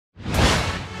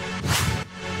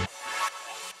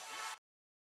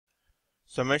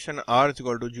Summation r is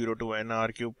equal to 0 to n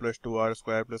r cube plus 2r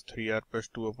square plus 3r plus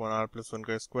 2 upon r plus 1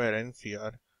 का square N C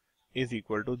R is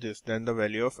equal to this, then the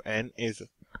value of n is.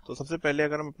 तो सबसे पहले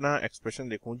अगर हम अपना expression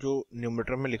देखूं जो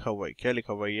numerator में लिखा हुआ है, क्या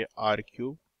लिखा हुआ है, ये r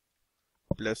cube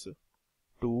plus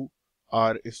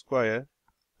 2r square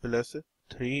plus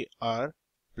 3r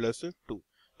plus 2।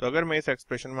 तो अगर मैं इस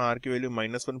एक्सप्रेशन में r की वैल्यू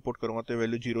 -1 पुट करूंगा तो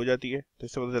वैल्यू 0 हो जाती है। तो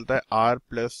इससे पता चलता है r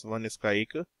प्लस 1 इसका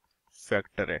एक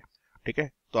फैक्टर है। ठीक है,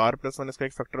 तो r प्लस 1 इसका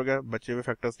एक फैक्टर हो गया। बचे हुए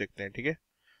फैक्टर्स देखते हैं। ठीक है,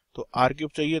 तो r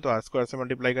क्यूब चाहिए तो r स्क्वायर से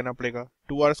मल्टीप्लाई करना पड़ेगा।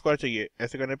 2r स्क्वायर चाहिए,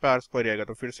 ऐसे करने पे r स्क्वायर आएगा,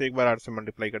 तो फिर से एक बार r से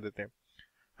मल्टीप्लाई कर देते हैं।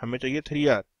 हमें चाहिए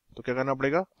 3r, तो क्या करना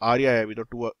पड़ेगा, r ही आया अभी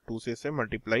तो 2 से इसे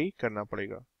मल्टीप्लाई करना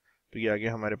पड़ेगा। तो ये आ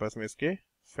गया हमारे पास में इसके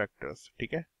फैक्टर्स।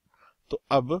 ठीक है, तो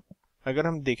अब अगर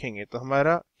हम देखेंगे तो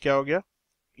हमारा क्या हो गया,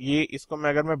 ये इसको मैं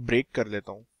अगर मैं ब्रेक कर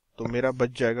लेता हूँ तो मेरा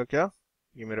बच जाएगा क्या,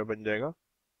 ये मेरा बन जाएगा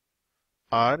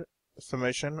r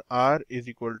summation r is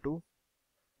equal to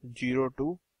 0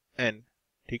 to n।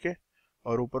 ठीक है,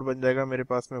 और ऊपर बन जाएगा मेरे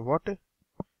पास में व्हाट,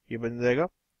 ये बन जाएगा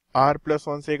r प्लस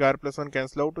 1 से एक r प्लस 1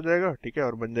 कैंसिल आउट हो जाएगा। ठीक है,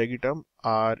 और बन जाएगी term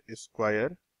r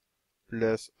square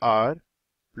plus r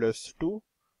plus 2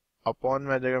 upon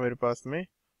में आ जाएगा मेरे पास में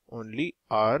ओनली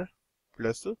r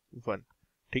प्लस 1।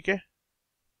 ठीक है,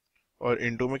 और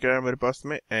इनटू में क्या है मेरे पास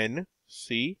में n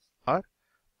c r।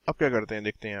 अब क्या करते हैं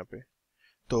देखते हैं यहाँ पे,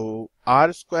 तो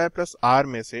r स्क्वायर प्लस r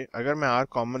में से अगर मैं r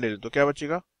कॉमन ले लूं तो क्या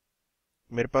बचेगा,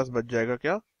 मेरे पास बच जाएगा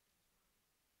क्या,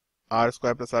 r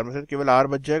स्क्वायर प्लस r में से केवल r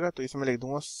बच जाएगा। तो इसमें लिख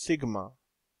दूंगा sigma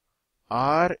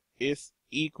r is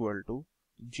equal to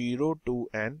 0 to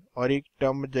n, और एक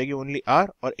टर्म बच जाएगी ओनली r,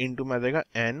 और इनटू में आ जाएगा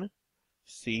n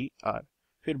c r।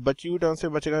 फिर बची हुई टर्म से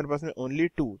बचेगा मेरे पास में ओनली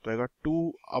 2, तो आएगा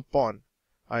 2 अपॉन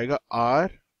आएगा r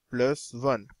प्लस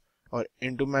 1, और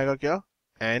इनटू में आएगा क्या,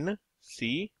 n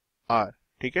c r।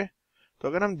 ठीक है, तो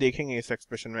अगर हम देखेंगे इस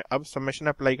एक्सप्रेशन में, अब समेशन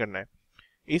अप्लाई करना है।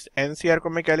 इस एनसीआर को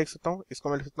मैं क्या लिख सकता हूँ, इसको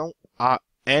मैं लिख सकता हूँ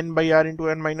N by are into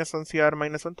N minus one C R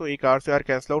minus one. तो एक आर से आर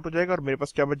कैंसिल आउट हो जाएगा और मेरे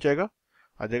पास क्या बच जाएगा,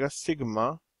 आ जाएगा सिग्मा,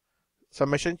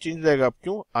 समेशन चेंज हो जाएगा। अब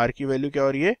क्यों, आर की वैल्यू क्या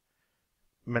हो रही है,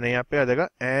 मैंने यहाँ पे आ जाएगा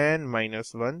N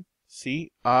minus one C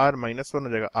R minus one हो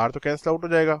जाएगा, आर तो कैंसिल आउट हो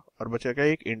जाएगा और बचेगा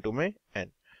एक इंटू में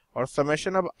एन। और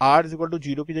समेशन अब r इज इक्वल टू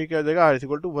 0 की जगह क्या हो जाएगा, r इज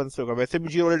इक्वल टू 1 से होगा। वैसे भी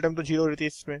 0 वाले टाइम तो 0 रहती है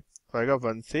इसमें, तो आएगा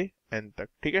 1 से n तक।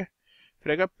 ठीक है,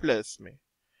 फिर आएगा प्लस में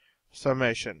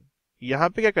समेशन, यहाँ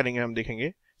पे क्या करेंगे हम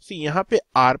देखेंगे, सी यहाँ पे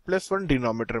r प्लस 1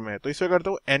 डिनोमीटर में है, तो इसे करता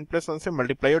हूँ n प्लस 1 से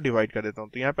मल्टीप्लाई और डिवाइड कर देता हूँ।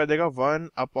 तो यहाँ पे आ जाएगा 1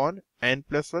 अपॉन n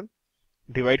प्लस 1,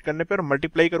 डिवाइड करने पे और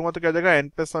मल्टीप्लाई करूंगा तो क्या हो जाएगा,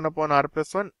 n plus 1 upon r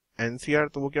plus 1 NCR.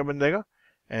 तो वो क्या बन जाएगा,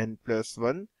 n plus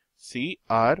 1 C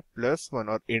R plus 1,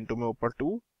 और इंटू में ऊपर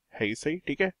 2 है ही सही।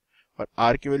 ठीक है, और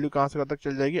r की वैल्यू कहां से कहां तक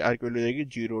चल जाएगी, r की वैल्यू जाएगी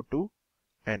 0 टू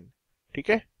n। ठीक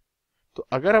है, तो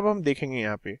अगर अब हम देखेंगे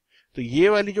यहाँ पे, तो ये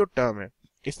वाली जो टर्म है,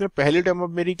 इसमें पहली टर्म अब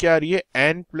मेरी क्या आ रही है,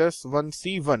 n प्लस 1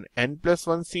 सी 1, n प्लस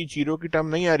 1 सी 0 की टर्म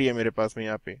नहीं आ रही है मेरे पास में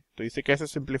यहाँ पे। तो इसे कैसे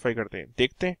सिंप्लीफाई करते हैं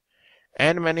देखते हैं।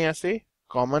 n मैंने यहाँ से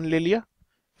कॉमन ले लिया,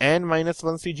 n माइनस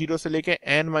 1 सी 0 से लेके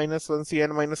n माइनस 1 सी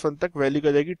n माइनस 1 तक वैल्यू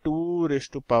क्या जाएगी 2 raise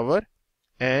to power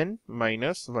n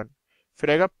minus 1।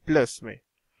 फिर आएगा प्लस में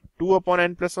 2 अपॉन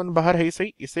एन प्लस 1 बाहर है ही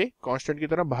सही, इसे कांस्टेंट की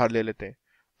तरह बाहर ले लेते हैं।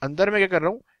 अंदर में क्या कर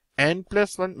रहा हूँ, n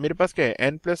प्लस 1 मेरे पास क्या है,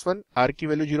 n प्लस 1 r की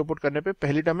वैल्यू 0 पुट करने पे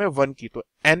पहली टर्म है 1 की, तो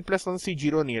n प्लस 1 सी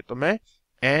 0 नहीं है, तो मैं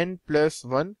n प्लस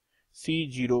 1 सी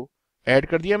 0 ऐड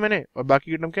कर दिया मैंने, और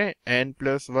बाकी की टर्म क्या है, n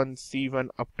plus 1 C 1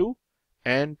 up to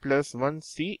n plus 1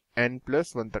 C n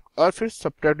plus 1 तक, और फिर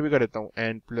सब्ट्रैक्ट भी कर देता हूँ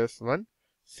n प्लस 1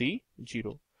 सी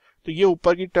 0। तो ये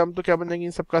ऊपर की टर्म तो क्या बन जाएगी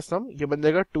इन सबका सम, ये बन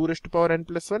जाएगा 2 raise to power n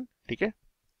plus 1। ठीक है,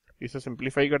 इसे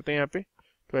सिंप्लीफाई करते हैं यहाँ पे,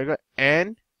 तो आएगा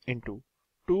n into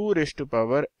 2 raise to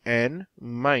power n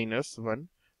minus 1,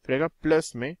 फिर आएगा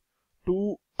प्लस में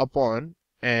 2 अपॉन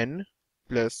n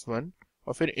प्लस 1,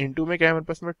 और फिर इंटू में क्या है मेरे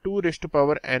पास में 2 raise to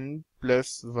power n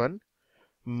plus 1,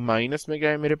 minus में क्या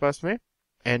है मेरे पास में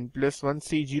n plus 1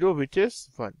 C 0 which is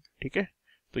 1। ठीक है,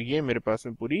 तो ये मेरे पास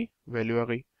में पूरी वैल्यू आ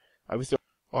गई। अब इसे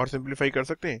और सिंप्लीफाई कर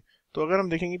सकते हैं। तो अगर हम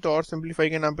देखेंगे तो और सिंप्लीफाई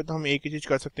के नाम पे तो हम एक ही चीज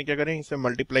कर सकते हैं, क्या करें, इसे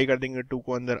मल्टीप्लाई कर देंगे 2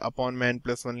 को अंदर, अपॉन में n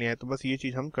प्लस 1 लिया है, तो बस ये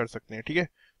चीज हम कर सकते हैं। ठीक है,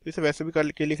 तो इसे वैसे भी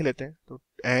करके लिख लेते हैं, तो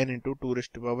n into 2 raise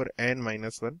to power n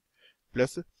minus 1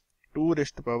 plus 2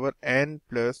 raise to power n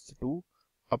plus 2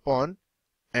 upon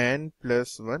n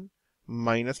plus 1,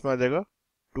 minus में आ जाएगा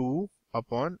 2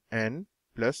 अपॉन n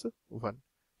प्लस 1।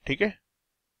 ठीक है,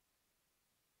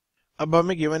 अब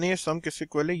हमें गिवन है ये सम किस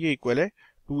इक्वल है, ये इक्वल है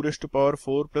 2 raise to power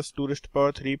 4 plus 2 raise to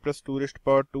power 3 plus 2 raise to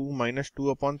power 2 minus 2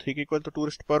 upon 3 के इक्वल। तो 2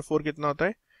 रेज टू पावर 4 कितना होता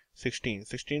है, 16,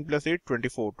 16 plus 8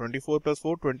 24, 24 plus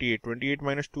 4 28, 28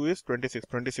 minus 2 is 26,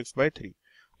 26 by 3।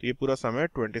 तो ये पूरा सम है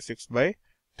 26 बाई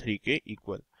 3 के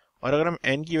इक्वल। और अगर हम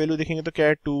n की वैल्यू देखेंगे तो क्या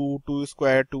है 2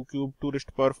 स्क्वायर 2 क्यूब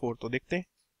 2⁴ तो देखते हैं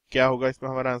क्या होगा इसमें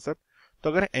हमारा आंसर। तो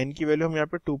अगर n की वैल्यू हम यहाँ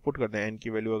पे 2 पुट कर दें, n की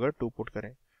वैल्यू अगर 2 पुट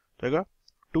करें तो आएगा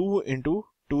 2 इंटू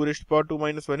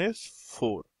 2⁻² - 1 इज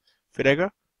 4, फिर आएगा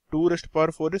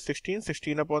 2⁻4 इज 16,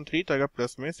 16/3 तो आएगा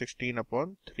प्लस में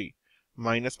 16/3,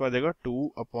 माइनस में आ जाएगा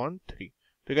 2/3,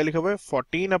 तो क्या लिखा हुआ है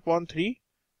 14/3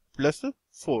 प्लस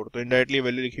 4, तो इनडायरेक्टली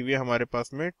वैल्यू लिखी हुई है हमारे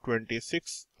पास में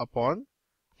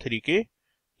 26/3 के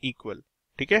इक्वल।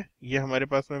 ठीक है, ये हमारे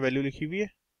पास में वैल्यू लिखी हुई है।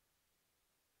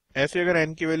 ऐसे अगर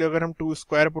n की वैल्यू अगर हम 2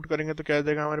 स्क्वायर पुट करेंगे तो क्या आ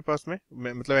जाएगा हमारे पास में,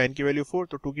 मतलब n की वैल्यू 4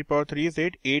 तो 2⁻3 is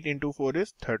 8, 8 into 4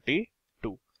 is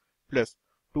 32 plus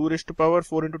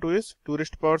 2⁻4 into 2 is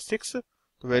 2⁻6,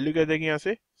 तो वैल्यू क्या जाएगी यहाँ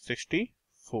से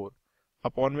 64,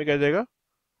 अपॉन में क्या जाएगा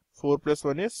 4 +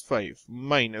 1 इज 5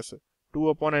 माइनस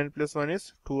 2/n + 1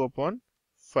 इज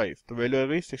 2/5, तो वैल्यू आ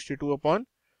गई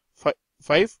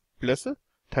 62/5 प्लस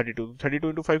 32, 32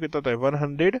 इंटू 5 कितना होता है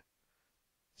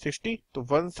 160, तो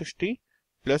 160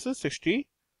 प्लस 62,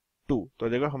 तो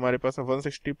देखो हमारे पास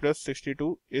 160 प्लस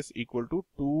 62 इज इक्वल टू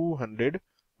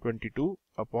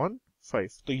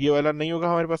 222/5, तो ये वाला नहीं होगा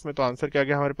हमारे पास में, तो आंसर क्या आ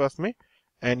गया हमारे पास में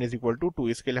n = 2,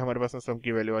 इसके लिए हमारे पास में सम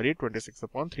की वैल्यू आ रही है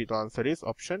 26/3, तो आंसर इज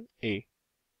ऑप्शन ए।